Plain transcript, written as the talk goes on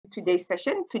today's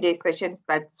session. Today's session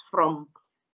starts from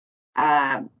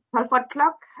 12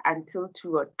 o'clock until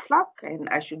 2 o'clock, and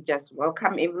I should just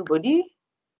welcome everybody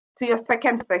to your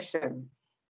second session.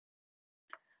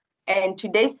 And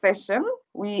today's session,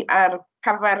 we are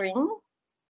covering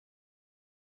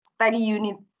study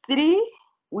unit 3,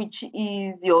 which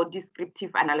is your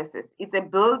descriptive analysis. It's a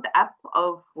build-up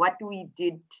of what we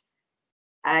did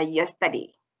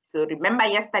yesterday. So remember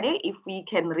yesterday, if we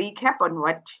can recap on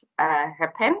what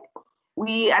happened,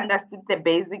 we understood the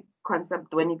basic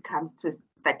concept when it comes to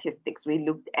statistics. We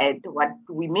looked at what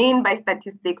we mean by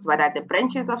statistics, what are the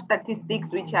branches of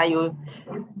statistics, which are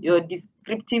your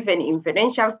descriptive and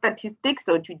inferential statistics.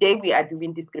 So today we are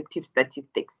doing descriptive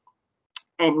statistics.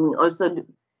 And we also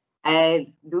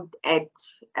looked at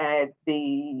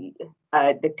the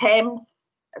terms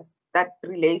that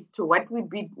relates to what we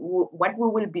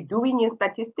will be doing in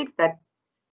statistics, that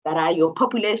are your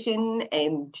population,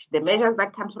 and the measures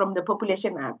that comes from the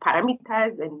population are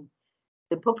parameters, and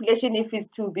the population, if it's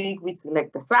too big, we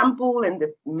select the sample, and the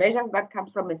measures that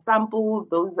comes from a sample,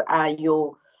 those are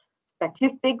your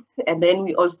statistics. And then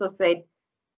we also said,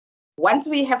 once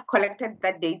we have collected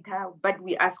that data, but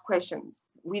we ask questions,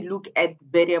 we look at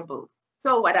variables.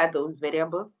 So what are those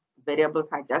variables? Variables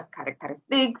are just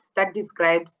characteristics that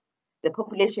describes the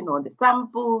population or the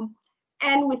sample,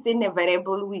 and within a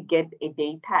variable we get a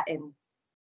data, and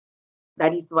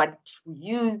that is what we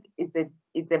use.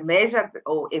 It's a measure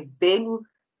or a value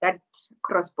that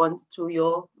corresponds to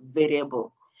your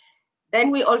variable.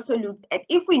 Then we also looked at,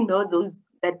 if we know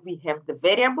that we have the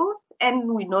variables,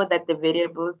 and we know that the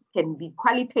variables can be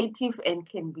qualitative and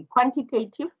can be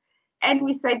quantitative, and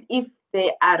we said if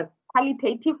they are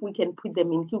qualitative, we can put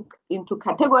them into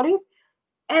categories.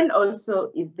 And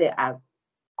also, if they are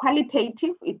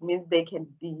qualitative, it means they can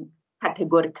be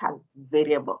categorical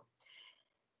variable.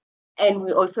 And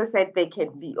we also said they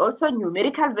can be also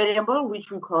numerical variable,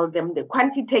 which we call them the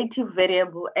quantitative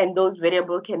variable. And those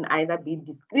variables can either be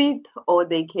discrete or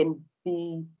they can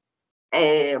be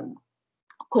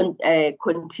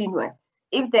continuous.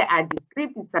 If they are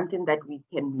discrete, it's something that we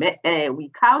can we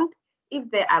count.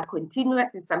 If they are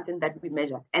continuous, it's something that we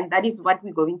measure. And that is what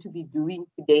we're going to be doing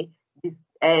today. This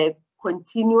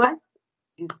continuous,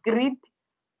 discrete,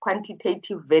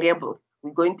 quantitative variables.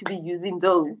 We're going to be using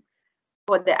those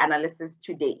for the analysis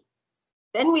today.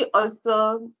 Then we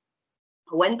also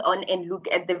went on and looked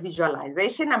at the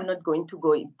visualization. I'm not going to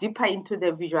go deeper into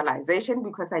the visualization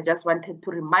because I just wanted to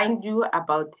remind you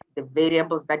about the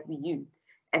variables that we use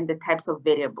and the types of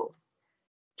variables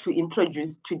to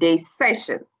introduce today's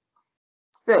session.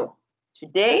 So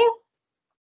today,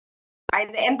 by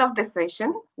the end of the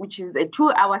session, which is a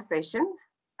 2-hour session,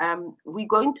 we're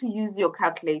going to use your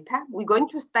calculator. We're going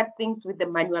to start things with the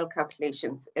manual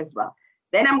calculations as well.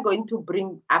 Then I'm going to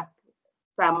bring up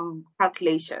some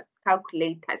calculators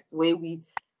where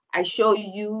I show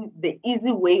you the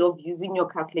easy way of using your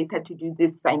calculator to do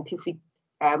this scientific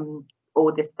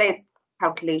or the stats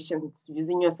calculations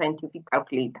using your scientific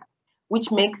calculator, which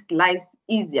makes lives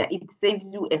easier. It saves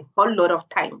you a whole lot of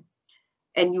time.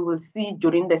 And you will see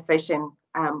during the session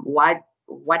what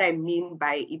I mean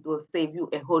by it will save you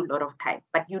a whole lot of time.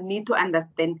 But you need to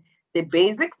understand the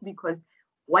basics, because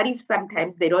what if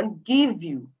sometimes they don't give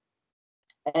you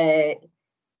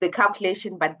the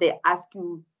calculation, but they ask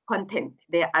you content.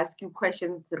 They ask you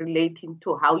questions relating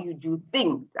to how you do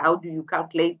things. How do you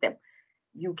calculate them?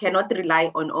 You cannot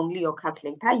rely on only your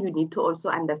calculator. You need to also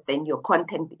understand your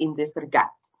content in this regard.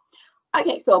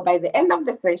 Okay, so by the end of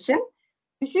the session,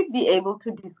 you should be able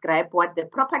to describe what the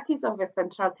properties of a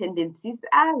central tendencies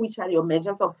are, which are your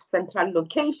measures of central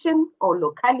location or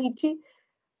locality.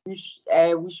 We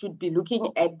should be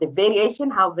looking at the variation,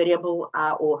 how variable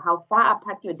or how far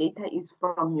apart your data is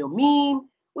from your mean.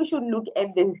 We should look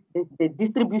at the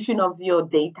distribution of your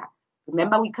data.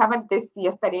 Remember, we covered this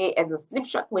yesterday as a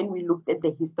snapshot when we looked at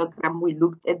the histogram. We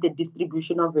looked at the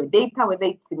distribution of your data, whether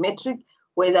it's symmetric,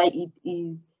 whether it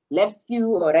is left skew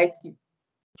or right skew.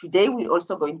 Today, we're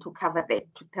also going to cover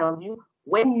that to tell you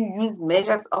when you use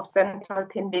measures of central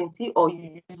tendency or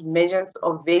you use measures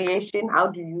of variation, how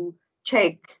do you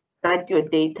check that your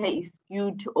data is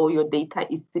skewed or your data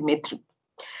is symmetric.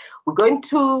 We're going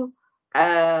to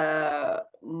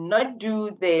not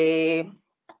do the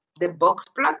box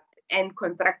plot and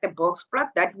construct the box plot.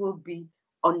 That will be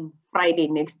on Friday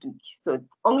next week. So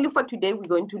only for today, we're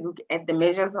going to look at the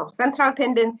measures of central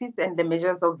tendencies and the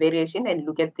measures of variation and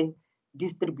look at the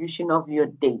distribution of your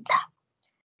data.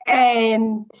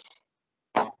 And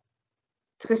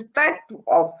to start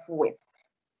off with,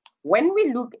 when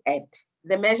we look at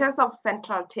the measures of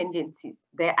central tendencies,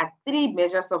 there are 3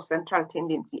 measures of central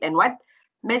tendency. And what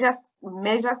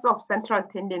Measures of central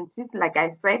tendencies, like I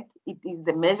said, it is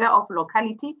the measure of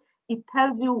locality. It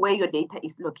tells you where your data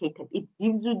is located. It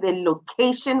gives you the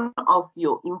location of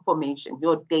your information,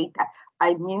 your data,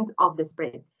 by means of the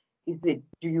spread. Do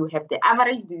you have the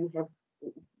average? Do you have,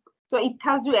 so it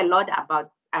tells you a lot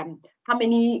about how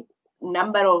many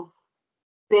number of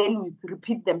values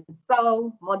repeat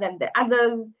themselves more than the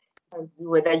others, tells you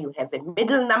whether you have a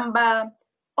middle number,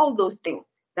 all those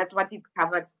things. That's what it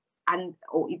covers,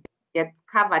 it gets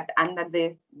covered under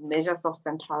the measures of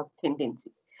central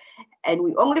tendencies. And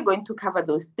we're only going to cover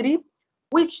those three,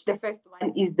 which the first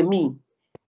one is the mean.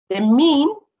 The mean,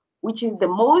 which is the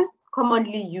most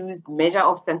commonly used measure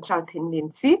of central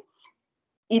tendency,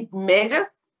 it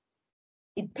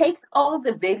takes all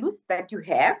the values that you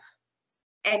have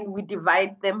and we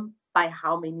divide them by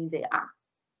how many there are.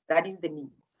 That is the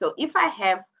mean. So if I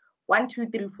have 1, 2,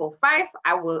 3, 4, 5,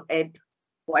 I will add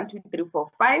 1, 2, 3, 4,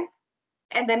 5,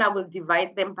 and then I will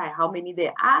divide them by how many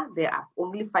there are. There are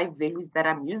only 5 values that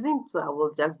I'm using, so I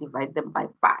will just divide them by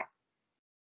 5.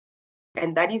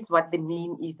 And that is what the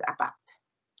mean is about.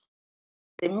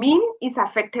 The mean is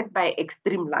affected by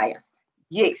extreme liars.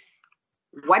 Yes.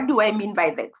 What do I mean by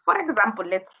that? For example,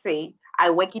 let's say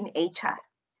I work in HR.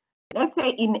 Let's say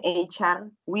in HR,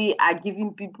 we are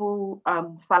giving people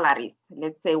salaries.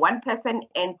 Let's say one person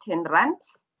earns 10 rand.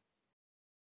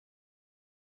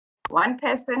 One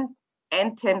person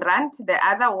earns 10 rand, the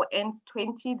other earns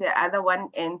 20, the other one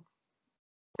earns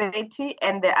 30,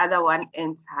 and the other one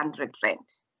earns 100 rand.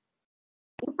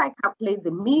 If I calculate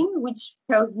the mean, which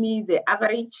tells me the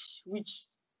average, which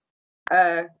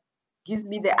gives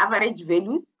me the average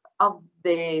values of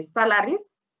the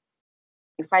salaries,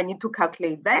 if I need to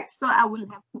calculate that, so I will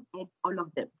have to add all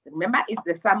of them. So remember, it's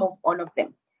the sum of all of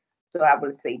them. So I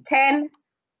will say 10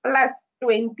 plus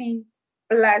 20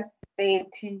 plus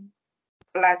 30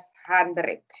 plus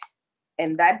 100.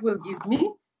 And that will give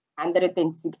me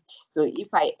 160. So if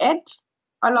I add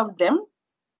all of them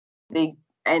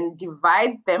and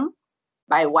divide them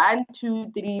by 1,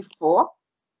 2, 3, 4,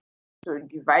 so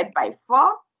divide by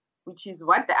 4, which is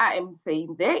what I am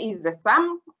saying there is the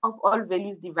sum of all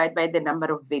values divided by the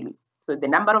number of values. So the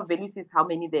number of values is how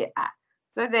many there are.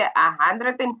 So there are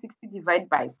 160 divided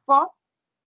by 4,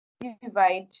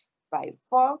 divide by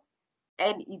 4,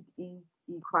 and it is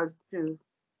equals to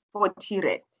 40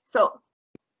 rand. So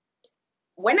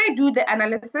when I do the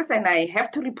analysis and I have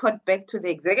to report back to the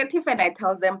executive and I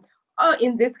tell them, oh,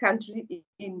 in this country,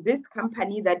 in this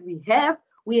company that we have,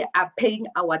 we are paying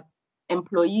our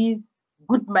employees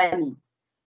good money.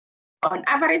 On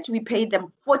average, we pay them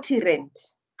 40 rand.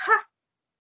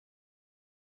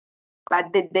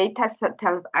 But the data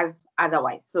tells us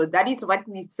otherwise. So that is what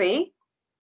we say.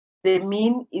 The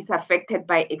mean is affected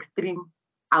by extreme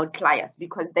outliers,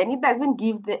 because then it doesn't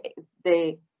give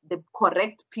the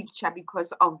correct picture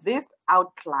because of this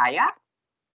outlier.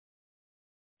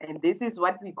 And this is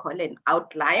what we call an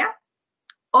outlier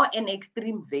or an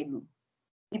extreme value.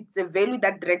 It's a value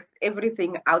that drags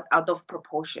everything out of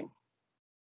proportion.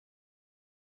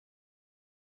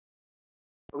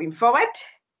 Going forward,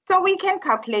 so we can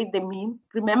calculate the mean.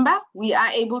 Remember, we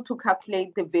are able to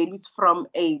calculate the values from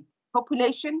a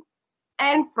population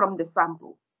and from the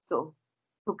sample. So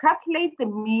to calculate the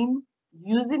mean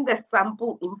using the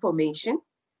sample information,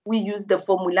 we use the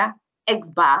formula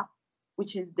X bar,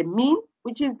 which is the mean,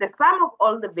 which is the sum of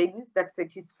all the values that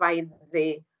satisfy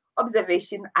the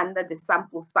observation under the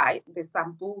sample size, the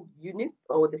sample unit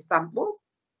or the sample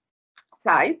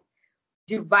size,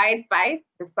 divided by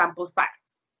the sample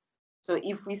size. So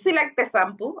if we select the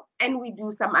sample and we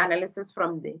do some analysis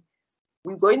from there,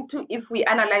 we're going to, if we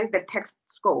analyze the test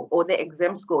score or the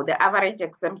exam score, the average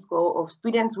exam score of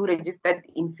students who registered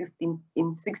in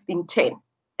 1610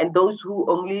 and those who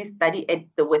only study at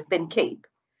the Western Cape,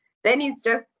 then it's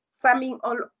just summing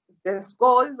all the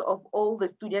scores of all the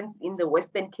students in the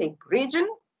Western Cape region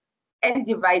and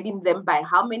dividing them by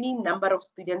how many number of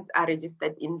students are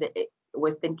registered in the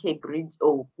Western Cape region,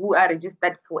 or who are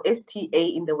registered for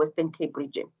STA in the Western Cape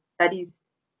region. That is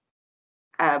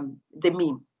the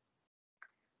mean.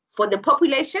 For the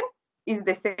population, is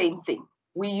the same thing.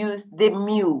 We use the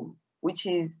mu, which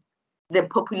is the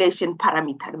population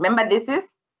parameter. Remember, this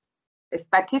is a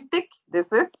statistic,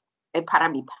 this is a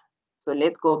parameter. So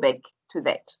let's go back to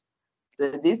that.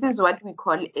 So this is what we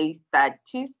call a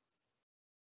statistics,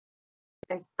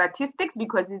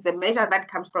 because it's a measure that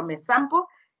comes from a sample.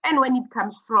 And when it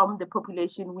comes from the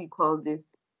population, we call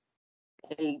this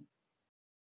a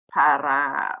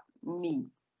parameter,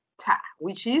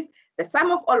 which is the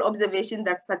sum of all observations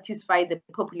that satisfy the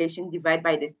population divided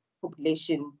by this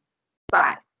population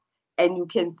size. And you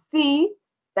can see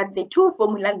that the two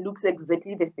formula looks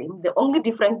exactly the same. The only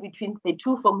difference between the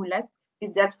two formulas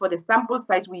is that for the sample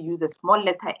size, we use a small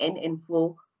letter n, and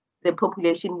for the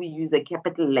population, we use a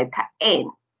capital letter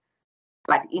N.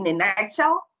 But in a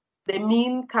nutshell, the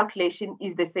mean calculation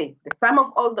is the same. The sum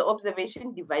of all the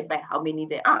observations divided by how many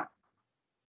there are.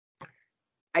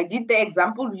 I did the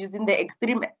example using the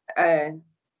extreme,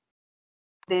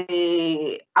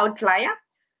 the outlier.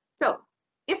 So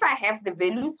if I have the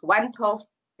values 1, 12,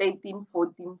 13,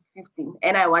 14, 15,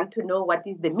 and I want to know what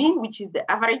is the mean, which is the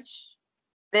average,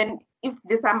 then if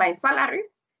these are my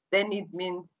salaries, then it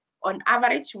means on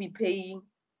average we pay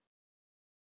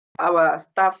our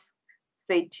staff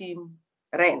 13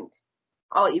 rand.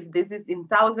 Or if this is in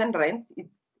 1,000 rands,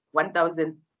 it's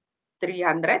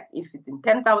 1,300. If it's in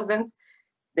 10,000,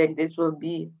 then this will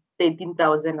be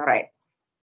 13,000 rand.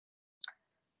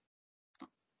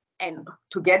 And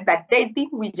to get that 13,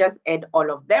 we just add all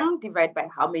of them, divide by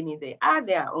how many they are.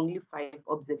 There are only 5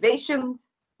 observations.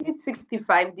 It's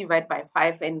 65 divided by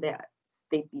 5, and there are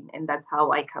 13. And that's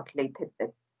how I calculated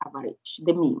the average,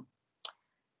 the mean.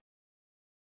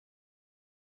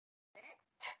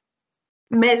 Next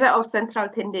measure of central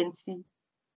tendency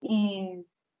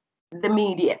is the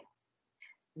median.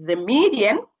 The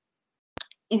median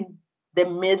is the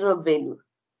middle value.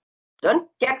 Don't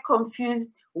get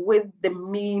confused with the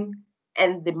mean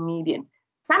and the median.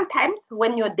 Sometimes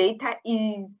when your data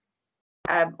is,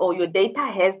 or your data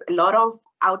has a lot of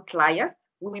outliers,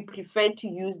 we prefer to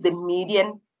use the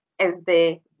median as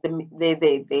the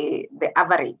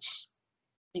average,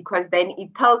 because then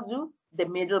it tells you the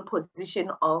middle position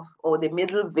of, or the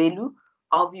middle value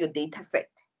of your data set.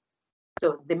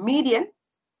 So the median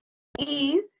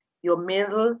is your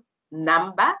middle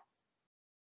number,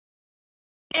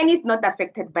 and is not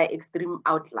affected by extreme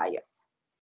outliers.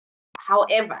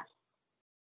 However,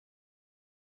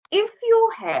 if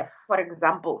you have, for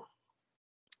example,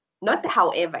 not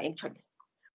however, actually,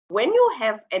 when you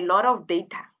have a lot of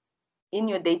data in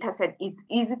your data set, it's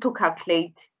easy to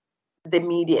calculate the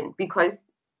median, because,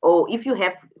 or if you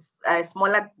have a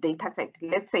smaller data set,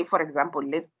 let's say, for example,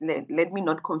 let me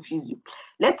not confuse you.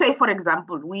 Let's say, for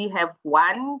example, we have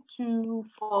 1, 2,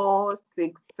 4,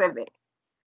 6, 7.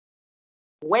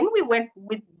 When we work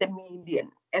with the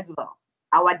median as well,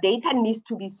 our data needs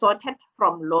to be sorted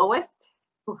from lowest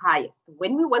to highest.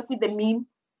 When we work with the mean,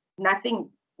 nothing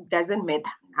doesn't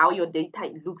matter how your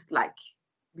data looks like,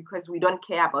 because we don't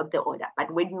care about the order.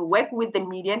 But when you work with the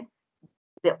median,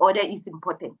 the order is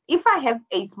important. If I have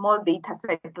a small data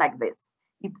set like this,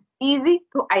 it's easy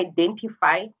to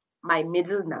identify my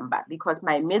middle number, because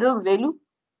my middle value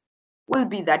will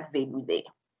be that value there.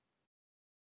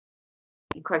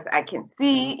 Because I can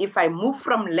see if I move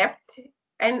from left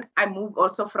and I move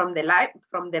also from the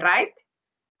right,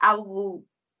 I will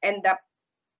end up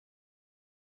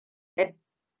at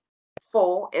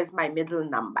 4 as my middle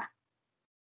number.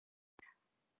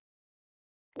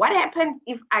 What happens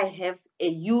if I have a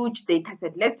huge data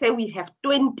set? Let's say we have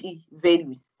 20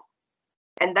 values,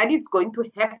 and that is going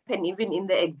to happen even in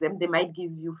the exam. They might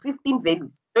give you 15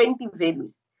 values, 20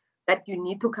 values that you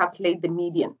need to calculate the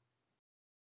median.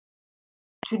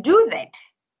 To do that,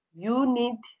 you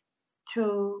need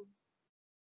to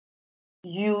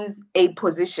use a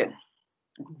position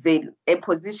value, a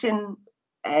position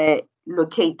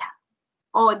locator,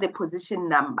 or the position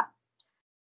number.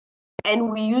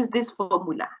 And we use this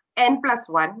formula, n plus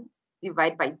 1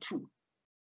 divided by 2,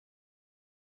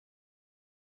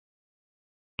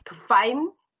 to find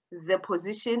the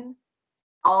position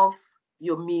of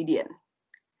your median.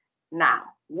 Now,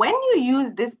 when you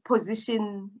use this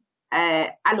position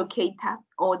allocator,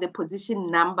 or the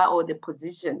position number, or the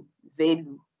position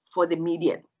value for the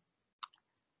median,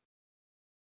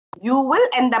 you will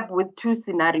end up with 2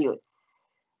 scenarios,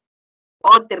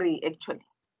 or 3 actually.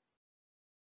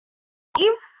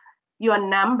 If your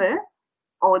number,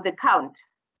 or the count,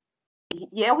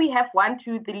 here we have 1,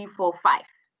 2, 3, 4, 5.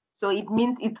 So it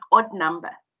means it's odd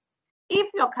number. If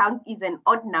your count is an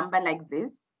odd number like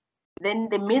this, then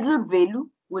the middle value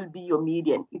will be your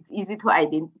median. It's easy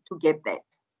to get that.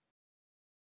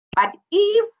 But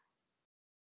if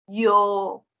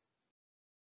you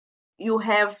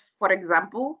have, for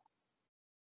example,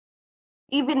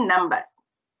 even numbers,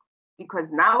 because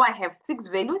now I have 6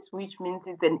 values, which means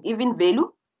it's an even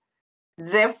value.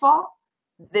 Therefore,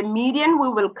 the median we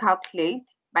will calculate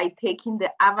by taking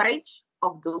the average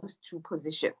of those 2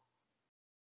 positions.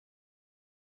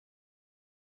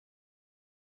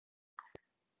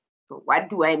 So what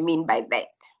do I mean by that?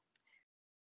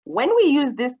 When we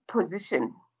use this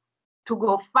position to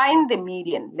go find the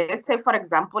median, let's say, for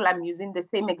example, I'm using the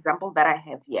same example that I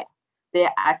have here.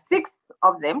 there are 6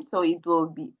 of them, so it will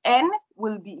be n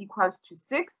will be equals to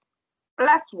 6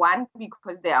 plus 1,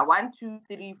 because there are 1, 2,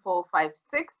 3, 4, 5,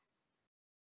 6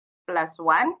 plus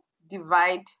 1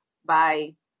 divide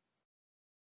by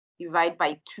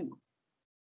 2.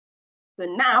 So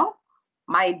now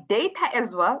my data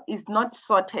as well is not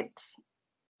sorted.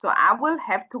 So I will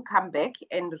have to come back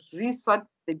and resort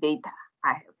the data.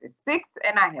 I have a 6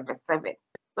 and I have a 7,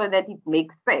 so that it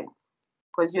makes sense,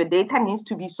 because your data needs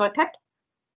to be sorted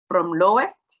from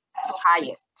lowest to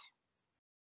highest.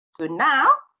 So now,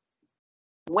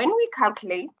 when we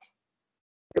calculate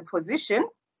the position,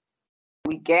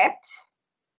 we get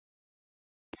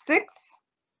 6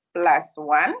 plus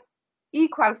 1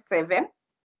 equals 7,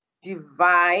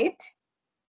 divide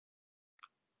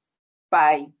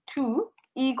by 2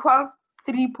 equals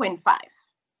 3.5.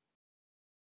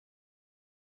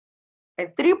 And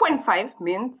 3.5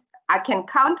 means I can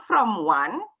count from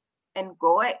 1 and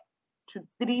go to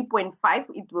 3.5.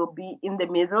 It will be in the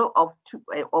middle of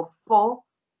 4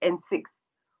 and 6.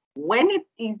 When it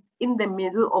is in the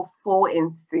middle of 4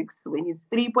 and 6, when it's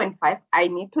 3.5, I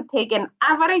need to take an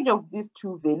average of these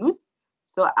two values.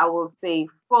 So I will say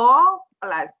 4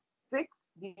 plus 6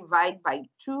 divided by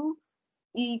 2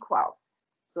 equals.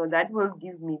 So that will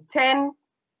give me 10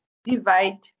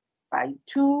 divided by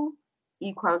 2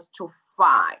 equals to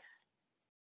 5.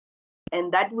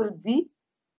 And that will be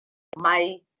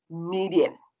my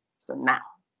median. So now,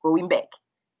 going back,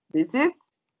 this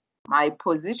is my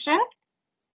position,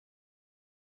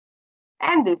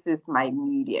 and this is my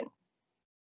median.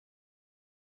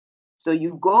 So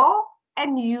you go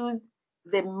and use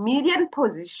the median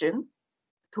position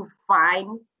to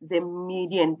find the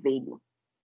median value.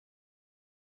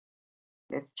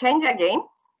 Let's change again.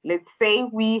 Let's say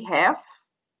we have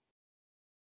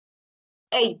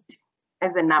 8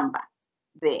 as a number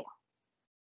there.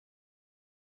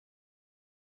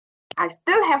 I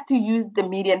still have to use the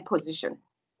median position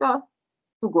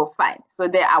to go find. So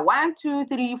there are 1, 2,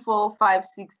 3, 4, 5,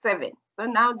 6, 7. So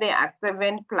now there are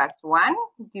 7 plus 1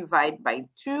 divided by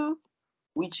 2,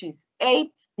 which is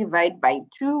 8 divided by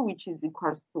 2, which is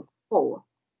equals to 4.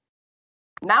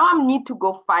 Now I need to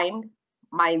go find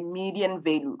my median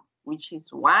value, which is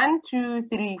 1, 2,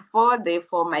 3, 4.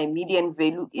 Therefore, my median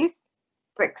value is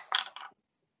 6.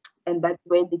 And that's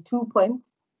where the 2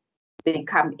 points, they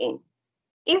come in.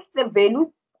 If the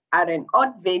values are an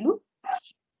odd value,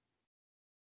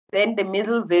 then the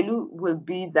middle value will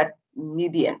be that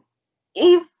median.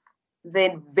 If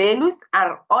the values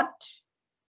are odd,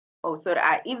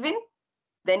 are even,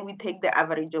 then we take the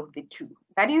average of the two.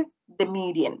 That is the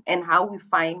median and how we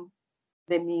find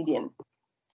the median.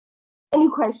 Any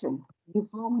question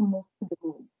before we move to the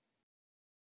mode?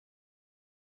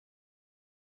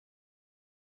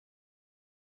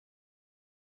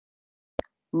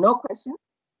 No question?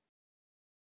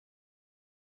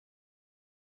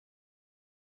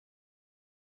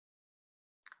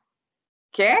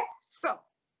 Okay, so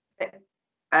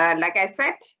like I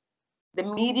said, the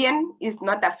median is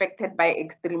not affected by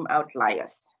extreme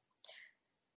outliers.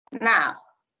 Now,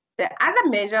 the other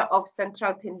measure of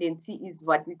central tendency is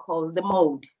what we call the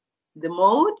mode. The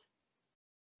mode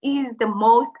is the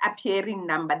most appearing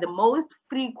number, the most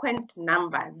frequent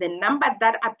number, the number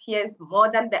that appears more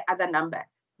than the other number.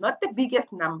 Not the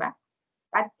biggest number,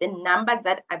 but the number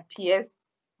that appears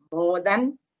more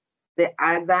than the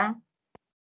other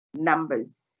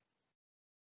numbers.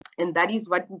 And that is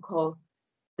what we call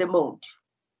the mode.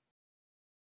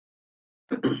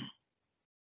 And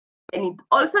it's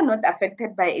also not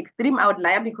affected by extreme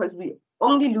outlier because we're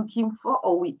only looking for,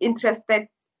 or we're interested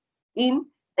in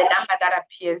the number that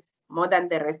appears more than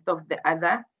the rest of the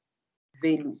other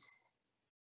values.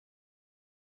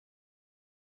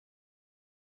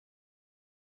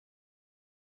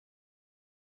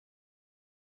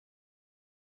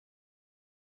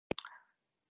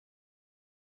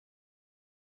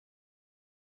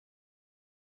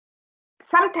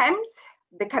 Sometimes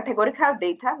the categorical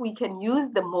data, we can use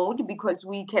the mode because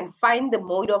we can find the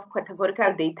mode of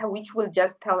categorical data, which will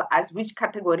just tell us which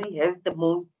category has the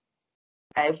most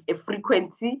a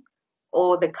frequency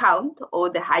or the count or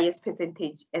the highest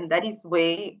percentage. And that is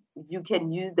where you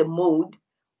can use the mode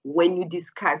when you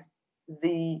discuss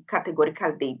the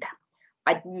categorical data.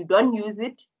 But you don't use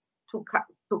it to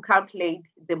calculate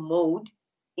the mode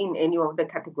in any of the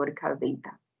categorical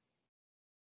data.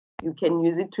 You can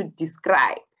use it to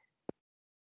describe.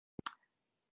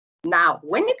 Now,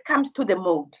 when it comes to the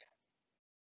mode,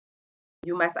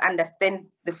 you must understand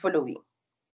the following.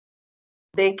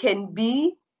 There can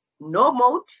be no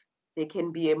mode, there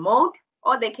can be a mode,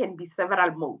 or there can be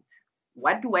several modes.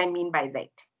 What do I mean by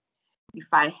that? If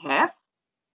I have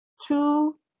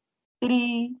 2,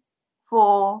 3,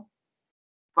 4,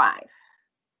 5,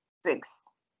 6.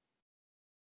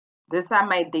 These are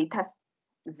my data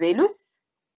values.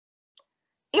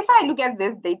 If I look at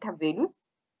these data values,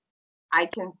 I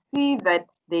can see that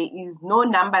there is no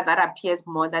number that appears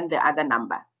more than the other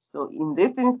number. So in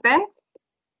this instance,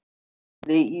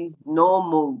 there is no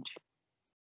mode.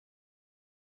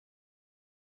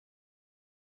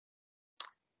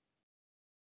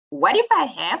 What if I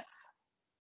have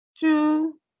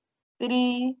 2,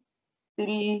 3,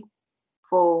 3,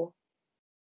 4,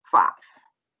 5?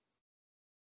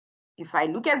 If I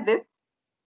look at this,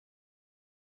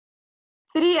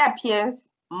 3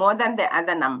 appears more than the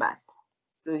other numbers.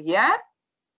 So here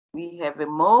we have a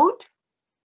mode,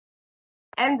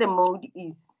 and the mode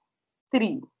is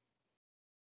 3.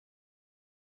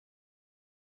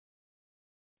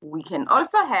 We can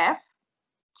also have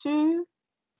 2,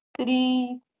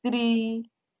 3, 3,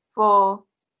 4,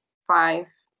 5,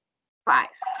 5.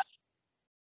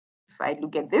 If I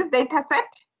look at this data set,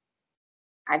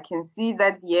 I can see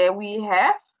that here we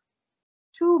have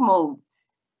 2 modes.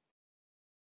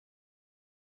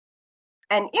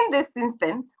 And in this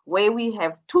instance, where we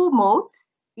have 2 modes,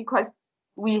 because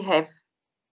we have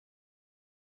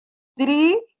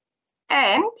 3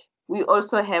 and we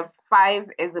also have 5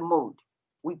 as a mode,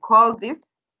 we call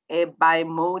this a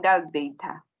bimodal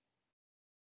data.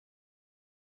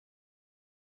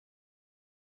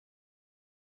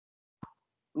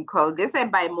 We call this a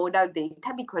bimodal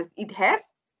data because it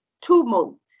has 2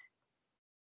 modes.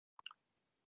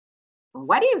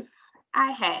 What if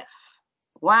I have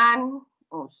 1,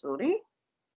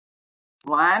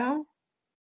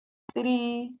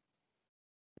 3,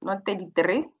 not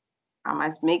 33. I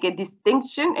must make a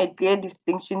distinction, a clear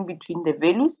distinction between the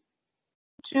values.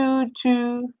 2,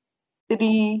 2,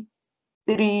 3,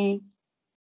 3,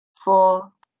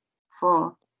 4,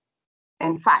 4,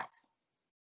 and 5.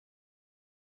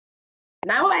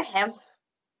 Now I have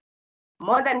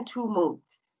more than 2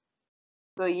 modes.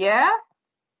 So here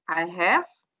I have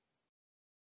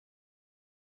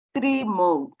 3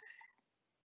 modes.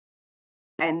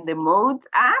 And the modes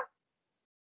are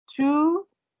 2,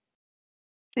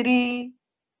 3,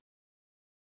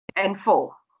 and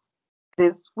 4.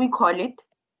 This, we call it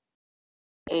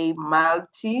a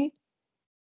multi-modal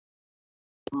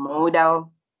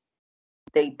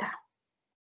data.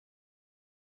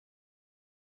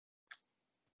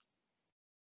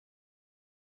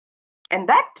 And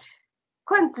that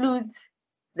concludes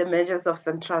the measures of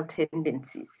central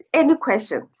tendencies. Any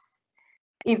questions?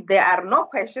 If there are no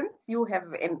questions, you have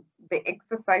the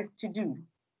exercise to do.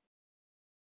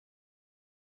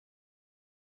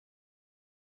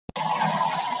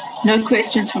 No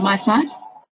questions from my side.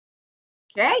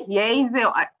 Okay, here is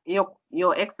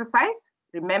your exercise.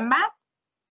 Remember,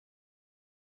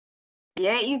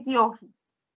 here is your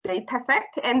data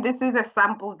set, and this is a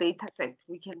sample data set.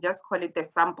 We can just call it a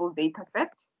sample data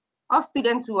set of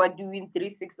students who are doing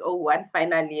 3601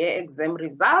 final year exam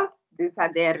results. These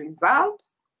are their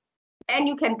results. And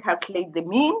you can calculate the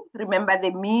mean. Remember,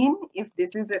 the mean, if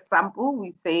this is a sample,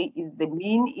 we say is the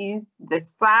mean is the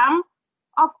sum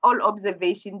of all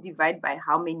observations divided by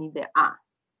how many there are.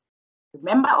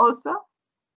 Remember also,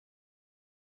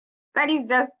 that is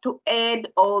just to add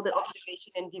all the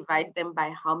observations and divide them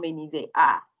by how many they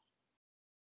are.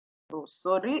 Oh,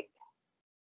 sorry.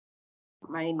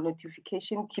 My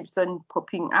notification keeps on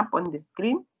popping up on the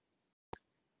screen.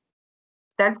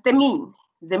 That's the mean.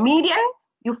 The median,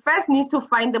 you first need to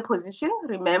find the position,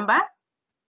 remember,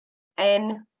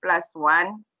 n plus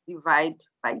 1 divide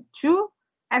by 2,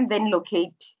 and then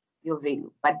locate your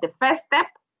value. But the first step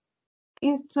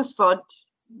is to sort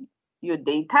your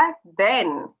data,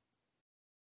 then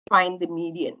find the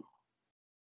median.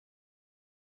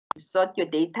 You sort your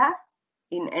data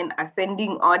in an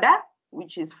ascending order,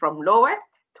 which is from lowest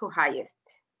to highest.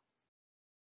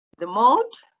 The mode,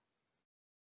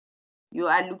 you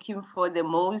are looking for the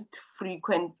most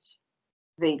frequent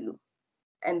value.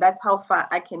 And that's how far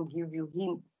I can give you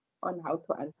hints on how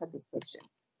to answer the question.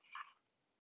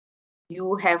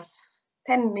 You have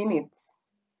 10 minutes.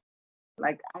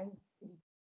 Like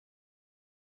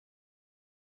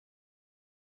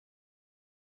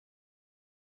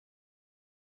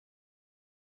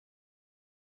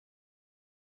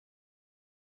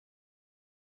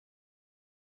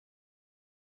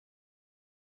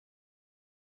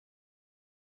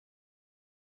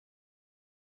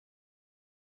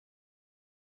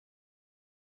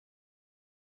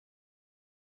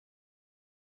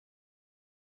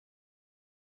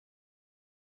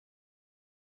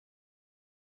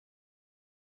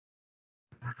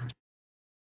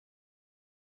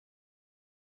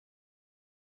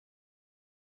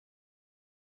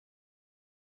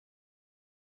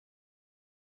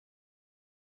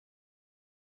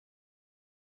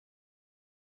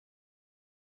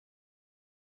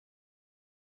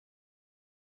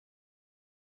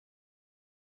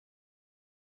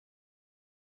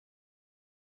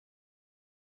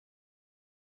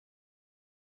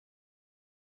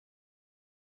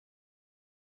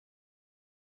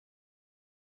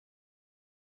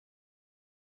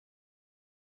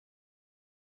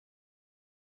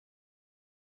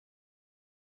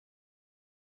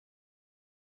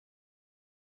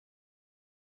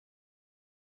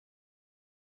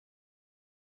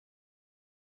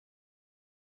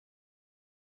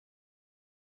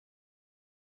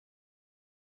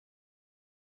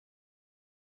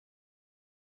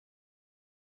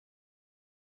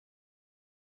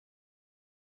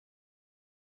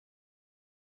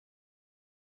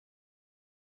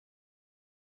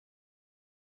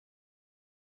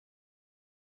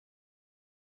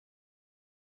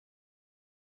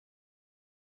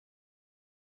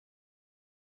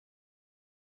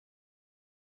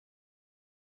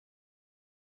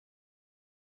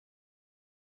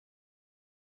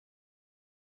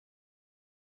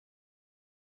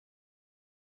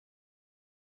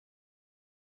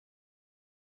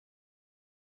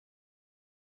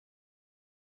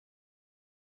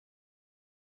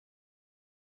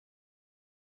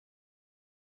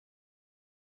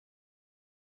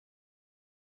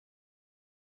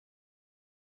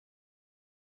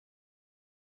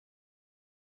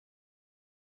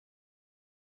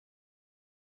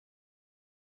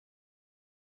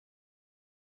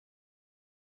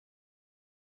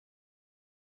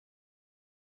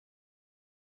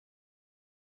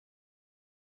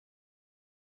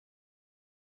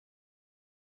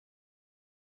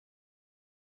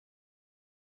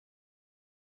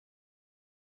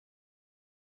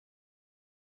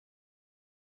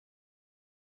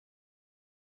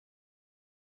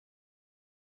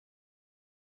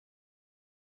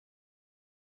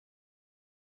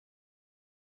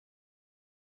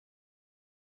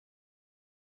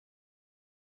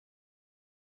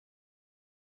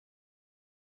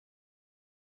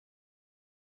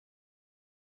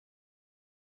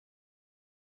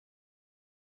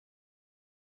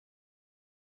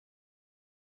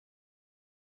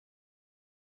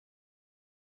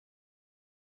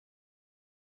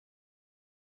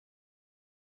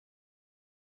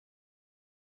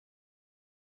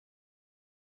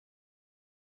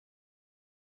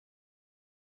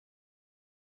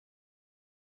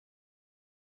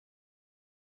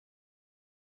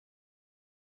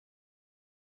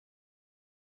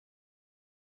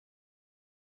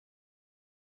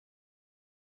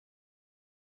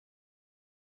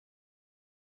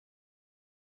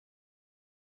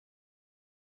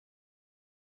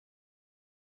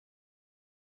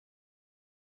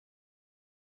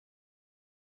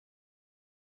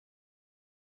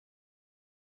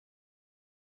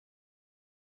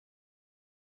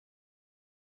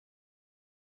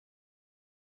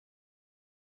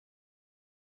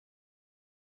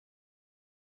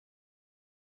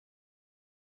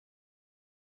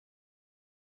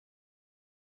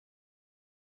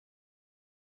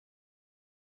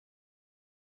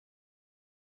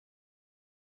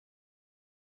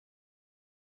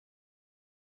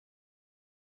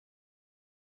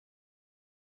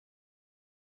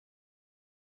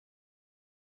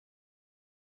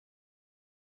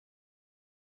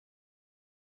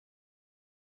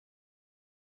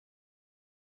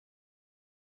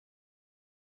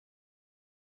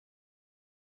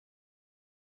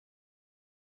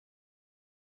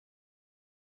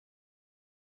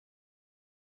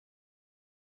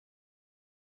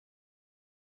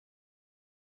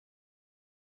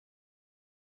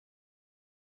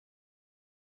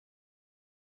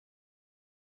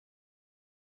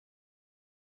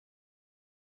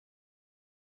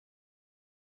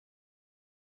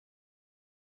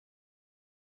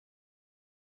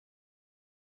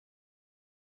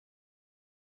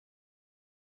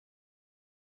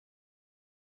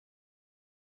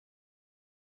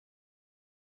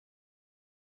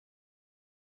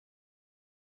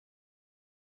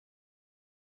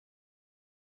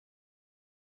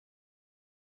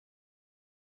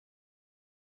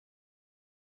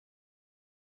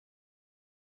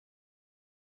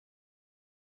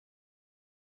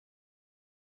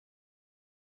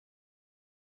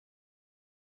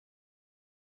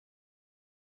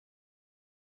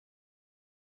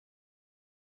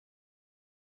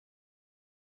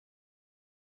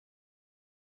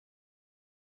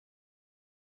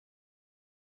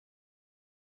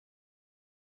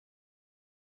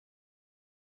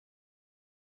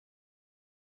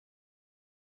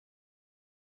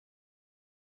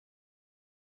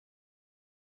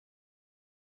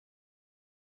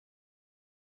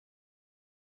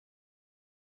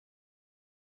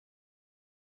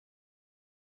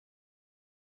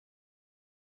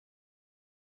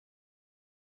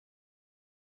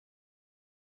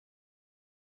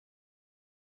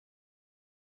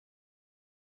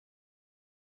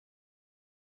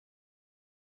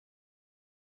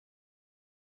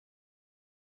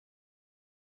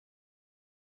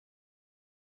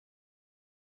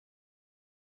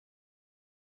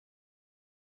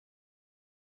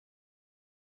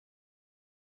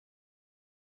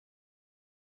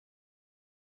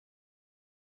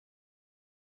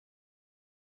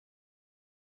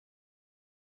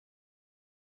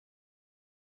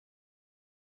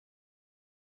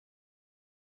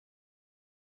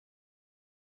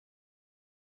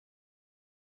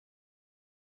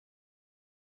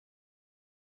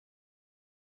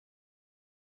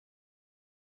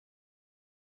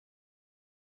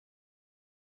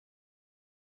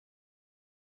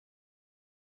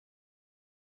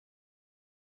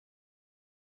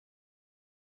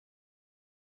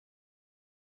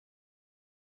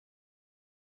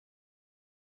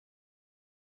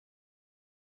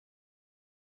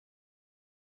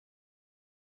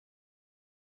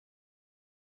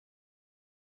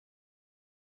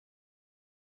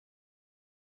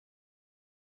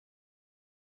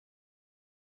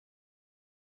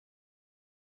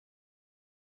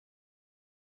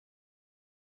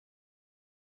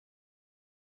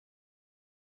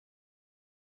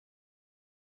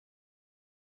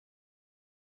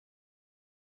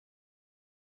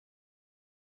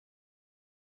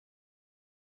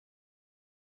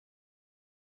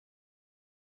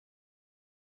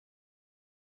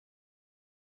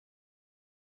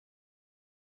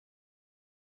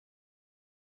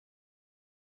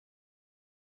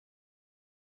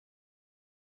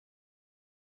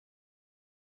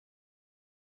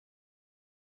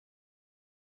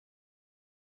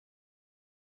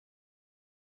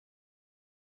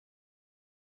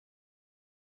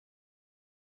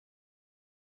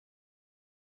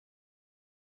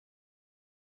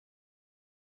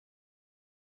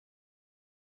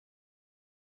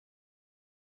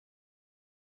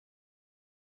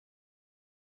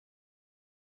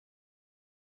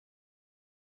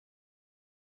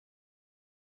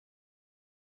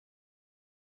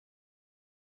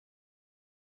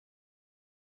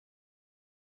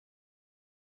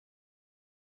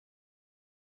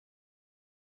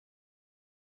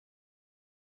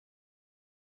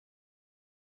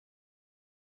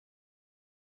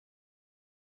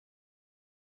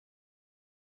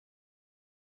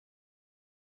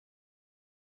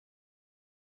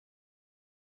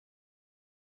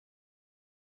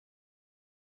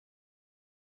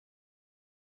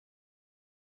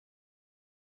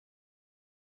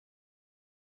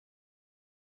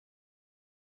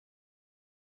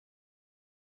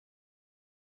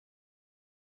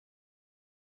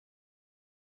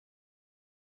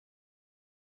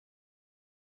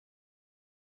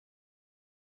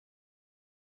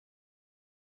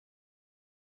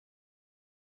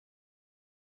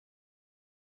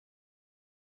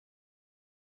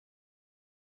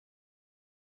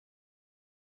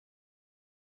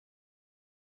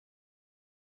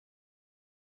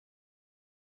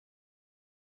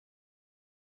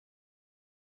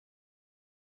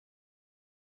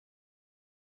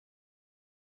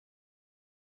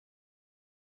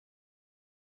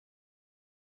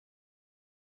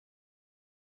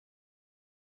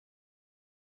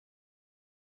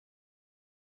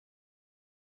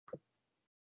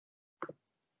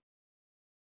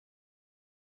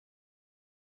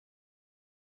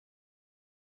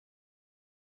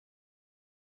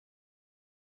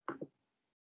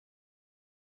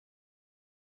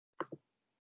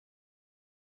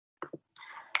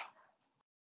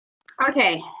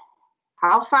Okay,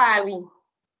 how far are we?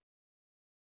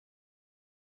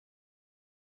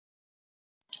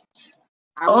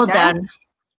 All done.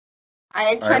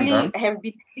 I actually have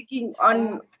been clicking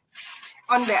on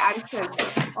the answers.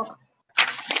 Oh.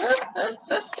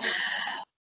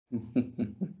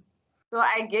 So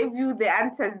I gave you the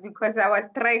answers because I was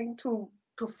trying to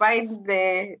find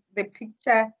the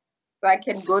picture so I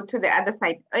can go to the other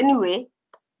side. Anyway,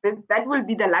 that will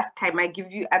be the last time I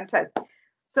give you answers.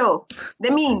 So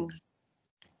the mean,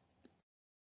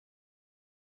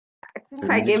 since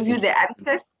I gave you the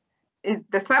answers, is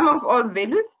the sum of all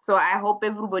values. So I hope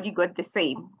everybody got the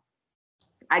same.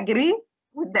 Agree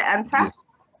with the answer?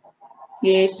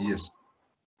 Yes. Yes.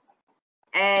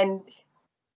 And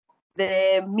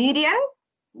the median,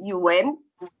 you went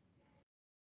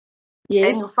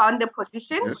and you found the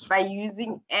position by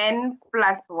using n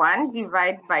plus 1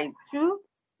 divided by 2,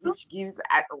 which gives,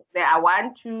 there are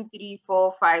 1, 2, 3,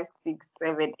 4, 5, 6,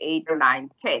 7, 8, 9,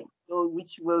 10. So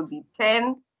which will be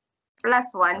 10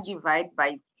 plus 1 divided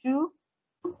by 2,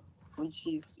 which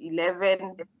is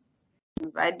 11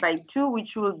 divided by 2,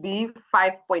 which will be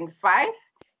 5.5.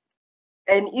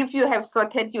 And if you have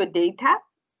sorted your data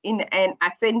in an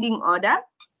ascending order,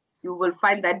 you will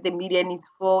find that the median is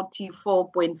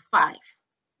 44.5.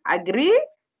 Agree?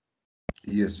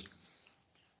 Yes.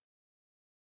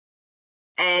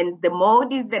 And the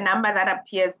mode is the number that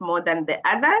appears more than the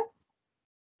others.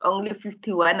 Only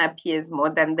 51 appears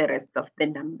more than the rest of the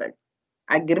numbers.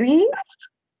 Agree?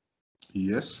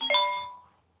 Yes.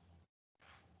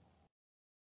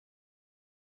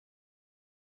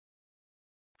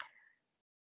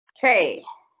 Okay.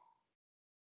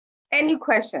 Any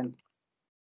questions?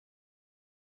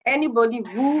 Anybody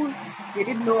who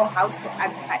didn't know how to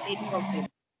answer any of them?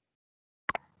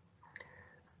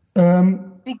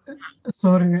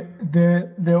 Sorry,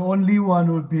 the only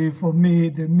one would be for me,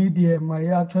 the medium. I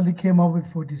actually came up with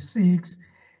 46.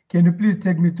 Can you please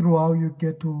take me through how you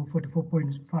get to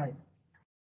 44.5?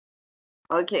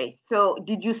 Okay, so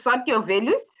did you sort your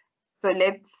values? So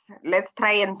let's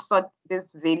try and sort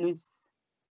these values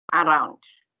around.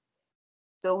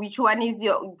 So which one is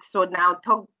your, so now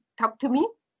talk to me.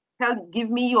 Give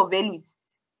me your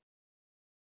values.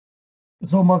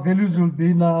 So my values will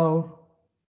be now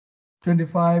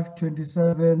 25,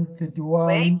 27, 31.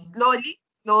 Wait, slowly.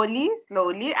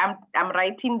 I'm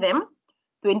writing them.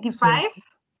 25.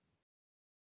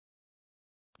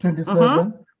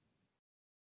 27.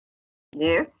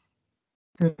 Yes.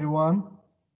 31.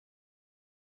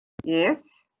 Yes.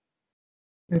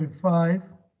 35.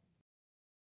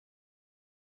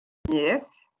 Yes.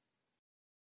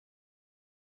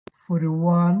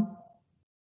 41.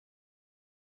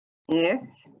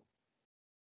 Yes.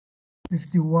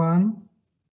 51.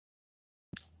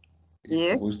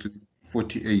 It's supposed to be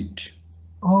 48.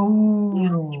 Oh, you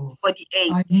skipped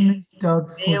 48. I missed out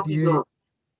 48. There we go.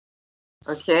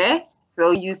 Okay,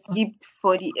 so you skipped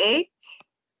 48.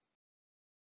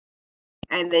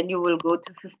 And then you will go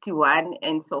to 51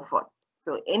 and so forth.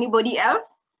 So anybody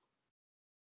else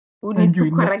who needs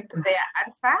to correct their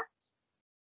answer?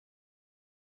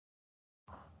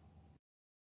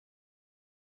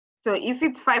 So if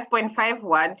it's 5.5,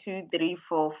 1, 2, 3,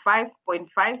 4,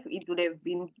 5.5, it would have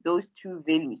been those two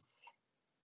values.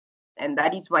 And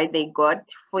that is why they got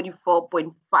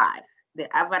 44.5.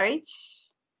 The average,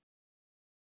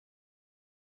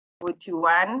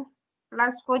 41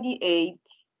 plus 48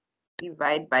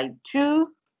 divided by 2,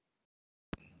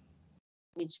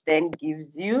 which then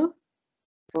gives you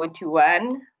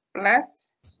 41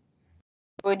 plus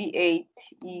 48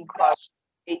 equals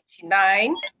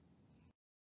 89.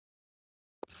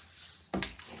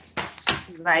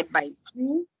 Divide by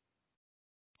 2,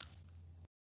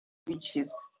 which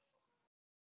is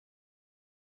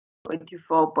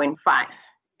 24.5.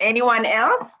 Anyone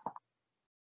else?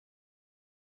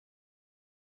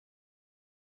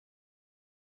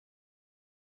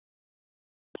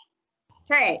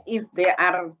 Okay, if there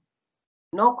are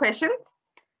no questions.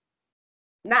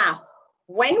 Now,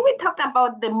 when we talk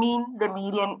about the mean, the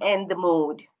median, and the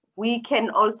mode, we can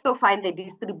also find the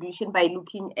distribution by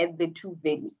looking at the two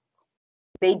values.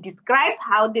 They describe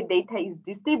how the data is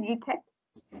distributed,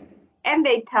 and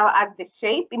they tell us the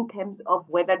shape in terms of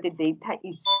whether the data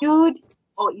is skewed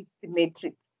or is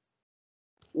symmetric.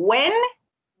 When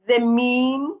the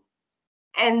mean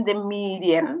and the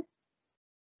median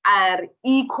are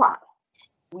equal,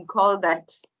 we call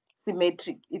that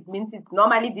symmetric. It means it's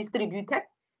normally distributed,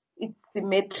 it's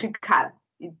symmetrical,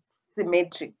 it's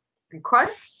symmetric because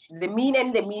the mean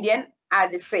and the median are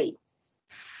the same.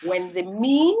 When the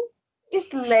mean is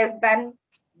less than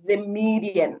the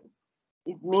median,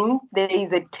 it means there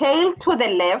is a tail to the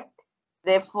left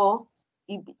Therefore,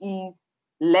 it is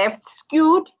left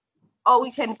skewed, or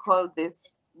we can call this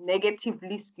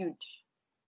negatively skewed.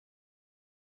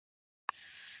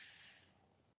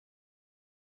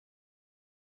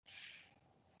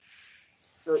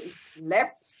 So it's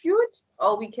left skewed,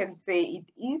 or we can say it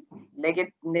is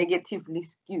negatively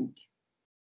skewed.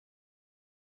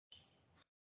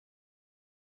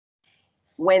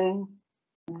 When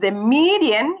the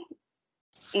median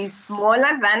is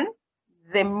smaller than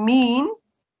the mean,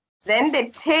 then the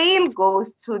tail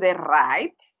goes to the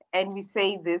right, and we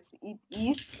say this, it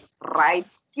is right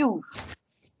skewed,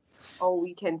 or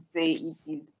we can say it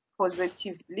is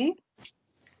positively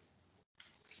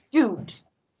skewed.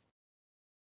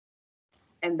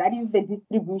 And that is the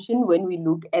distribution when we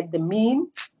look at the mean,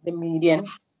 the median,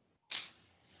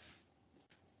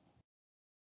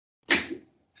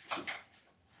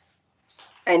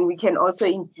 and we can also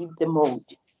include the mode,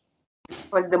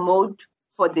 because the mode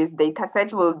for this data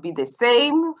set will be the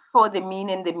same. For the mean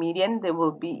and the median, they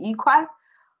will be equal.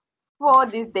 For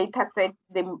this data set,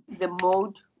 the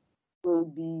mode will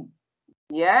be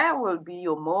here, will be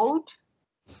your mode.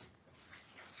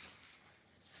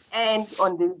 And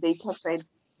on this data set,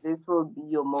 this will be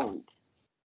your mode.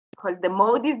 Because the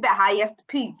mode is the highest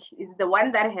peak, is the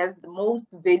one that has the most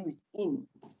values in.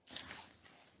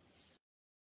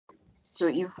 So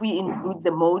if we include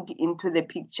the mode into the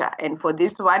picture, and for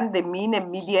this one, the mean and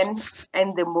median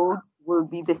and the mode will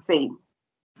be the same.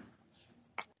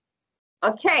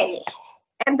 Okay,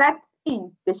 and that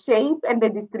is the shape and the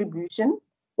distribution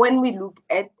when we look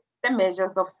at the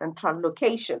measures of central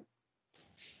location.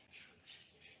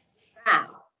 Now,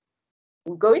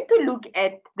 we're going to look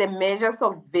at the measures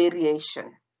of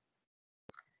variation.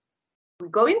 We're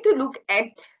going to look at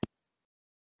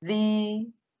the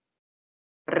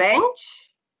range,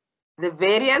 the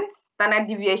variance, standard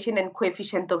deviation, and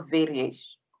coefficient of variation.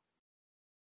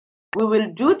 We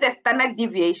will do the standard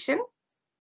deviation,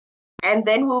 and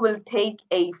then we will take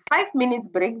a 5 minutes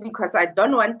break because I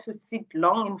don't want to sit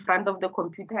long in front of the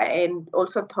computer and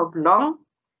also talk long.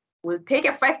 We'll take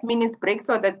a 5 minutes break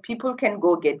so that people can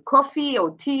go get coffee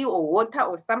or tea or water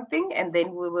or something, and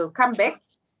then we will come back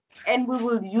and we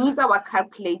will use our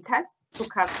calculators to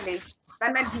calculate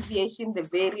standard deviation, the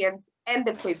variance, and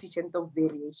the coefficient of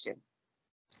variation.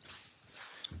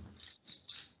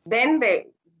 Then the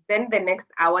next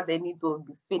hour, then it will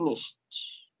be finished.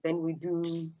 Then we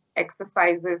do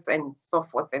exercises and so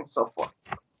forth and so forth.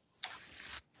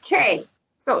 Okay,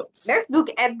 so let's look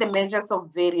at the measures of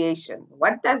variation.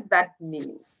 What does that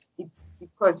mean?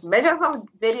 Because measures of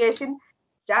variation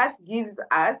just gives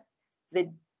us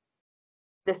the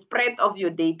spread of your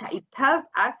data. It tells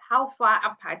us how far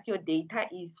apart your data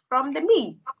is from the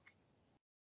mean.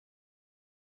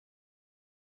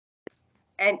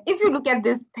 And if you look at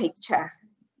this picture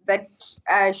that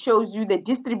shows you the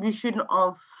distribution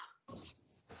of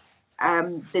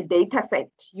the data set,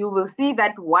 you will see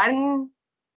that one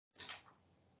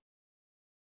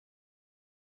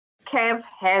curve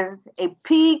has a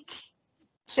peak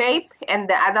shape and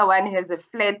the other one has a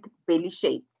flat belly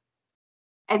shape.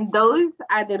 And those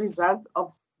are the results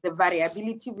of the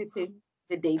variability within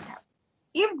the data.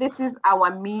 If this is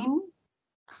our mean,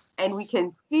 and we can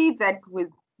see that with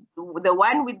the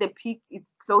one with the peak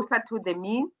is closer to the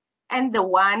mean, and the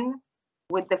one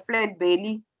with the flat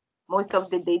belly, most of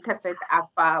the data sets are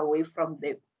far away from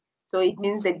them. So it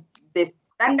means that the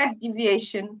standard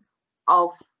deviation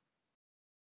of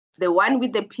the one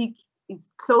with the peak is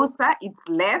closer, it's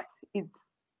less,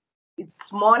 it's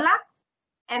smaller,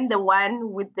 and the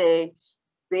one with the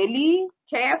belly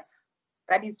curve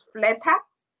that is flatter,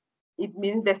 it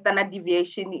means the standard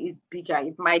deviation is bigger.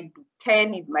 It might be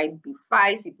 10, it might be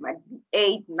 5, it might be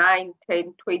 8, 9,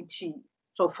 10, 20,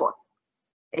 so forth.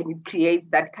 And it creates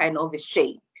that kind of a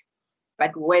shape.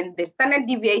 But when the standard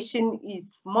deviation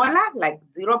is smaller, like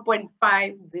 0.5,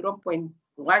 0.1,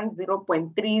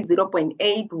 0.3,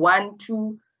 0.8, 1,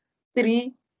 2,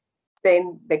 3,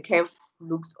 then the curve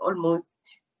looks almost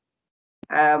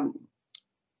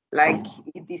like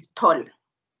it is tall.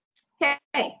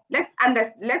 Okay,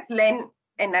 let's learn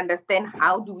and understand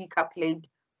how do we calculate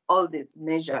all these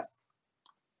measures.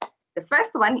 The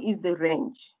first one is the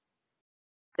range.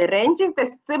 The range is the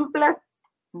simplest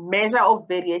measure of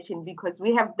variation because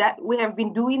we have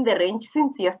been doing the range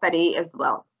since yesterday as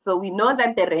well. So we know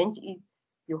that the range is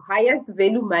your highest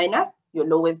value minus your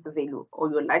lowest value, or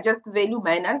your largest value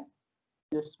minus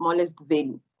your smallest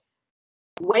value.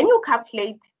 When you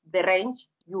calculate the range,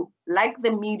 you like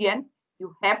the median,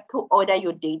 you have to order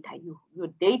your data. Your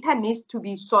data needs to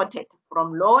be sorted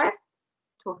from lowest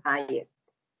to highest.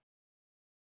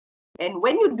 And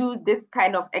when you do this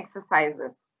kind of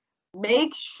exercises,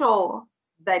 make sure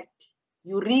that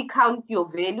you recount your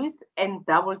values and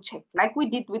double check, like we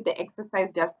did with the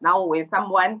exercise just now, where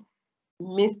someone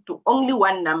missed only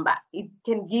one number. It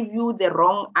can give you the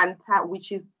wrong answer,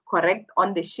 which is correct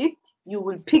on the sheet. You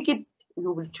will pick it,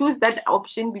 you will choose that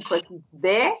option because it's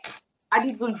there, but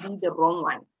it will be the wrong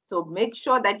one. So make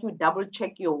sure that you double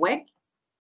check your work,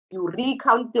 you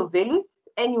recount the values,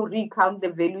 and you recount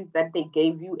the values that they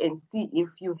gave you and see if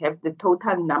you have the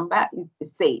total number is the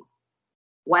same.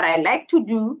 What I like to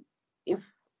do,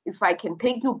 if I can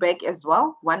take you back as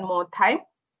well, one more time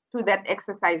to that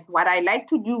exercise, what I like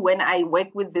to do when I work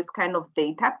with this kind of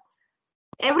data,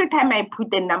 every time I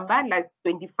put a number like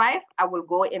 25, I will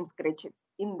go and scratch it.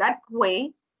 In that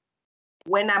way,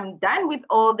 when I'm done with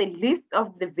all the list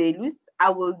of the values, I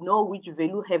will know which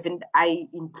value haven't I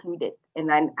included, and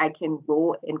then I can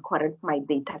go and correct my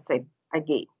data set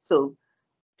again. So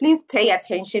please pay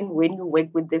attention when you work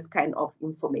with this kind of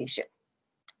information.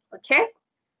 Okay,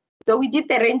 so we did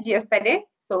the range yesterday.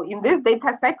 So in this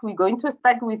data set, we're going to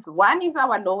start with 1 is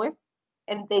our lowest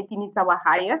and 13 is our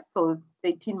highest. So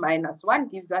 13 minus 1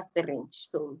 gives us the range.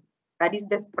 So that is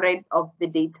the spread of the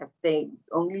data. There is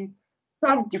only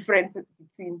 12 differences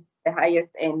between the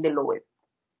highest and the lowest.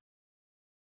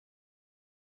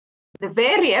 The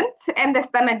variance and the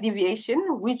standard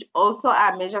deviation, which also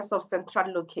are measures of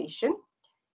central location.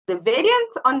 The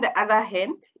variance, on the other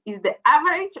hand, is the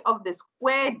average of the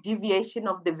square deviation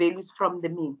of the values from the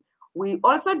mean. We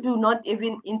also do not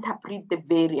even interpret the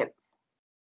variance.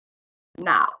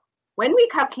 Now, when we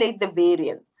calculate the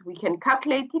variance, we can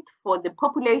calculate it for the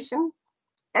population,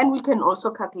 and we can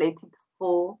also calculate it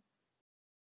for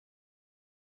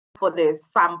the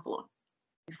sample.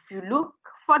 If you look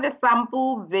for the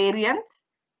sample variance,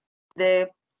 the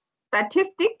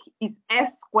statistic is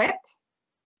S squared.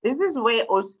 This is where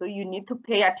also you need to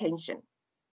pay attention.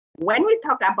 When we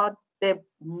talk about the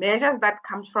measures that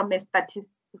comes from a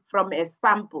statistic, from a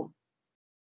sample,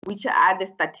 which are the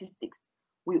statistics,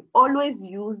 we always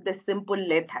use the simple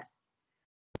letters.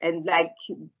 And like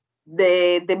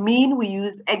the mean, we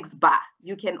use X bar.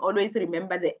 You can always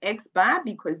remember the X bar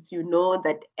because you know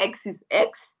that X is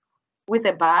X with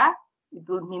a bar, it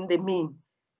will mean the mean.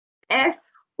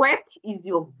 S squared is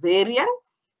your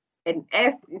variance, and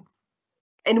S is,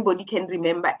 anybody can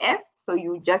remember S, so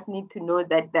you just need to know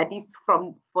that that is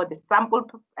for the sample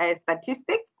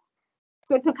statistic.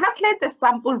 So to calculate the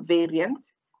sample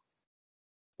variance,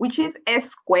 which is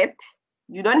S squared,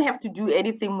 you don't have to do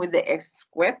anything with the X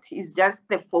squared, it's just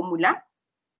the formula,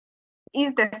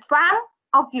 is the sum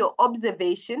of your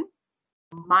observation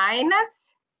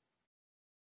minus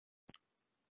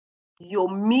your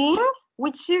mean,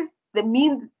 which is the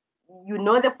mean. You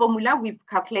know the formula, we've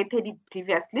calculated it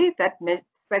previously, that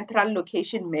central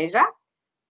location measure,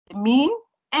 the mean,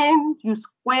 and you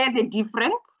square the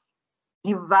difference,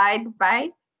 divide by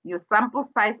your sample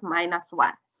size minus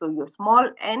 1. So your small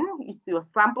n is your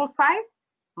sample size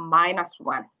minus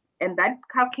 1, and that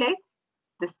calculates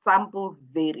the sample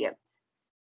variance.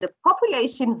 The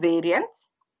population variance,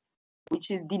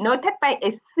 which is denoted by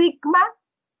a sigma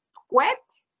squared,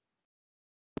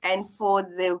 and for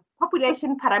the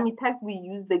population parameters, we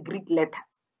use the Greek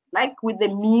letters. Like with the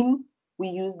mean, we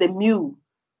use the mu.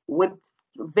 With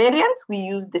variance, we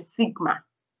use the sigma,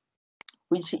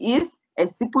 which is a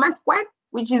sigma squared,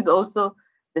 which is also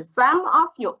the sum of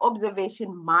your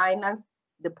observation minus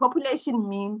the population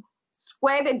mean,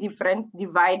 square the difference,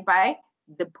 divide by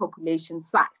the population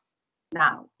size.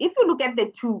 Now, if you look at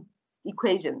the two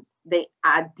equations, they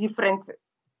are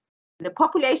differences. The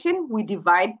population, we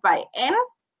divide by n,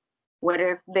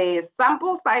 whereas the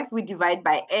sample size we divide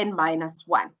by n minus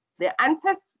 1. The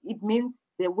answers, it means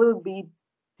they will be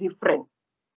different.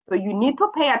 So you need to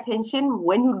pay attention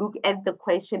when you look at the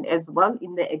question as well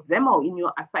in the exam or in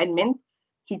your assignment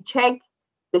to check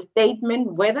the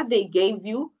statement whether they gave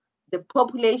you the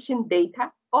population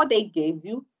data or they gave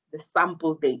you the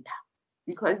sample data,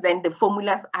 because then the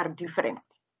formulas are different.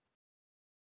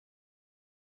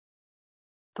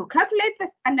 To calculate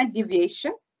the standard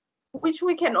deviation, which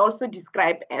we can also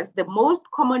describe as the most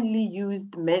commonly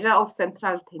used measure of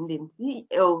central tendency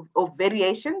of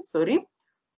variation,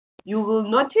 you will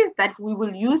notice that we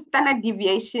will use standard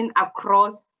deviation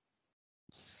across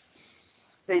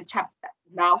the chapter.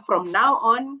 Now, from now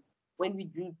on, when we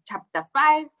do chapter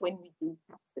 5, when we do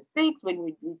chapter 6, when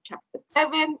we do chapter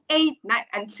 7, 8, 9,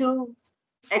 until,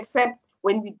 except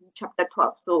when we do chapter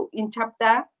 12. So in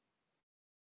chapter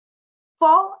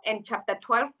 4 and chapter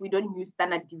 12, we don't use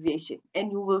standard deviation.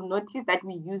 And you will notice that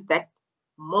we use that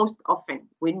most often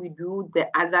when we do the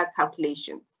other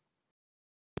calculations.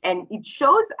 And it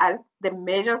shows us the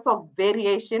measures of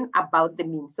variation about the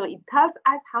mean. So it tells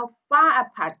us how far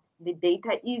apart the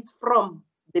data is from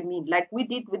the mean, like we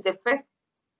did with the first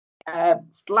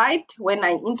slide when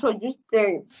I introduced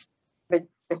the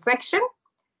section.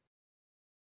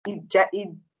 It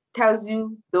tells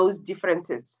you those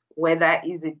differences, whether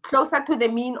is it closer to the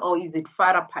mean or is it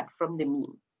far apart from the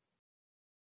mean.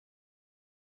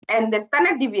 And the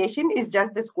standard deviation is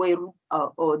just the square root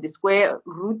or the square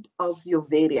root of your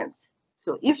variance.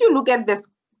 So if you look at this,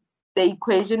 the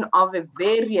equation of a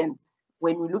variance,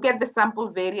 when we look at the sample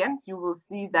variance, you will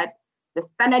see that the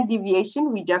standard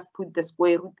deviation, we just put the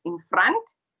square root in front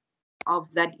of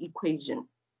that equation.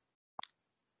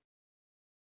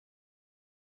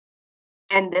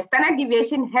 And the standard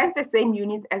deviation has the same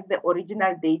unit as the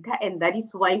original data, and that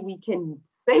is why we can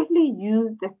safely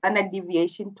use the standard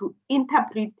deviation to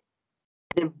interpret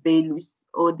the values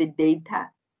or the data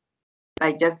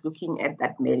by just looking at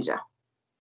that measure.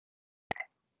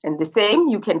 And the same,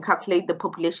 you can calculate the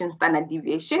population standard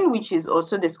deviation, which is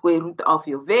also the square root of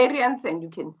your variance, and you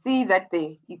can see that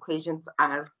the equations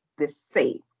are the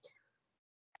same.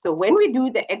 So when we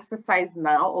do the exercise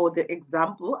now, or the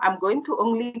example, I'm going to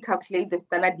only calculate the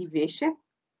standard deviation,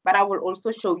 but I will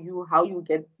also show you how you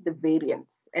get the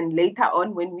variance. And later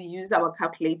on, when we use our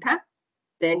calculator,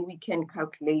 then we can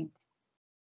calculate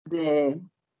the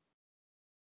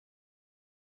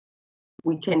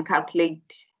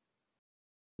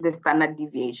standard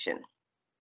deviation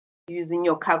using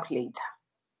your calculator.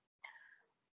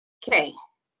 Okay.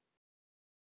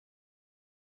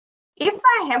 If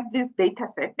I have this data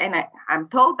set and I'm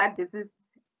told that this is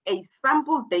a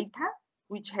sample data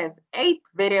which has 8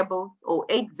 variables or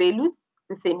 8 values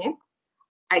within it,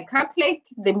 I calculate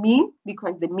the mean,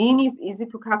 because the mean is easy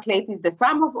to calculate. Is the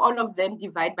sum of all of them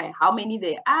divided by how many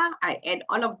there are. I add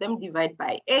all of them, divide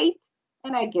by 8,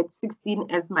 and I get 16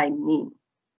 as my mean.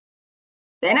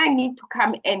 Then I need to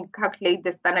come and calculate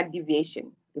the standard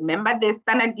deviation. Remember, the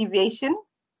standard deviation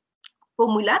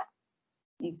formula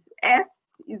is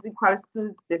S is equals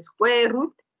to the square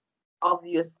root of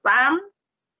your sum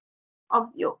of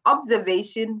your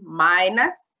observation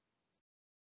minus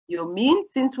your mean.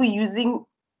 Since we're using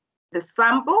the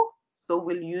sample, so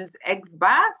we'll use X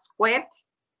bar squared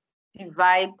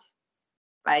divide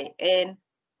by N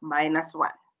minus 1.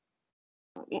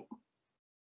 Okay.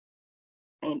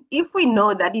 And if we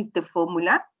know that is the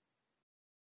formula,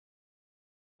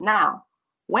 now,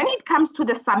 when it comes to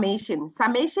the summation,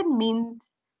 summation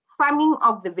means summing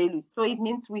of the values. So it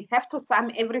means we have to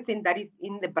sum everything that is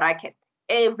in the bracket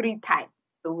every time.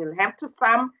 So we'll have to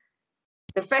sum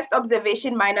the first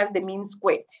observation minus the mean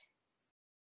squared,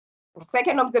 the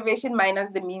second observation minus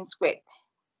the mean squared,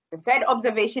 the third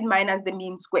observation minus the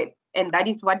mean squared. And that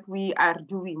is what we are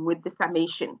doing with the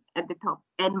summation at the top,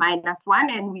 N minus 1.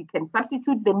 And we can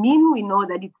substitute the mean. We know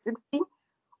that it's 16.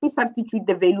 We substitute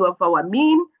the value of our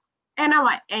mean, and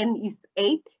our N is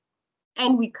 8.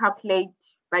 And we calculate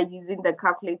by using the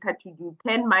calculator to do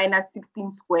 10 minus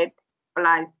 16 squared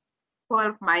plus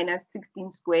 12 minus 16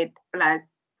 squared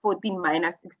plus 14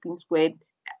 minus 16 squared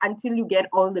until you get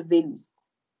all the values.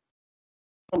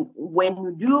 And when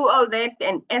you do all that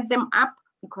and add them up,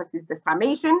 because it's the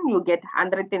summation, you get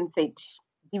 130.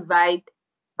 Divide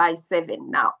by 7.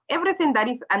 Now, everything that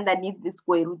is underneath the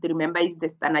square root, remember, is the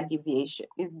standard deviation,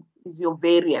 is your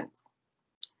variance.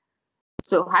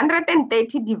 So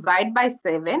 130 divided by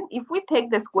 7, if we take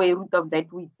the square root of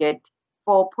that, we get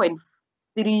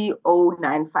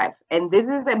 4.3095. And this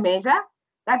is the measure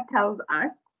that tells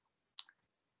us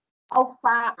how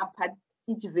far apart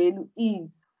each value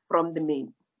is from the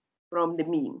mean.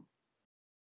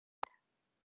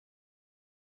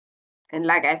 And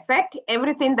like I said,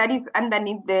 everything that is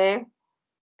underneath the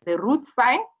root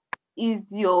sign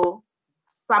is your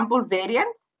sample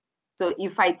variance. So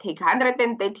if I take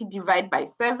 130 divided by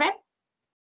 7,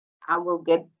 I will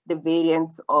get the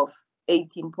variance of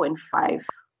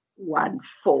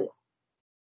 18.514.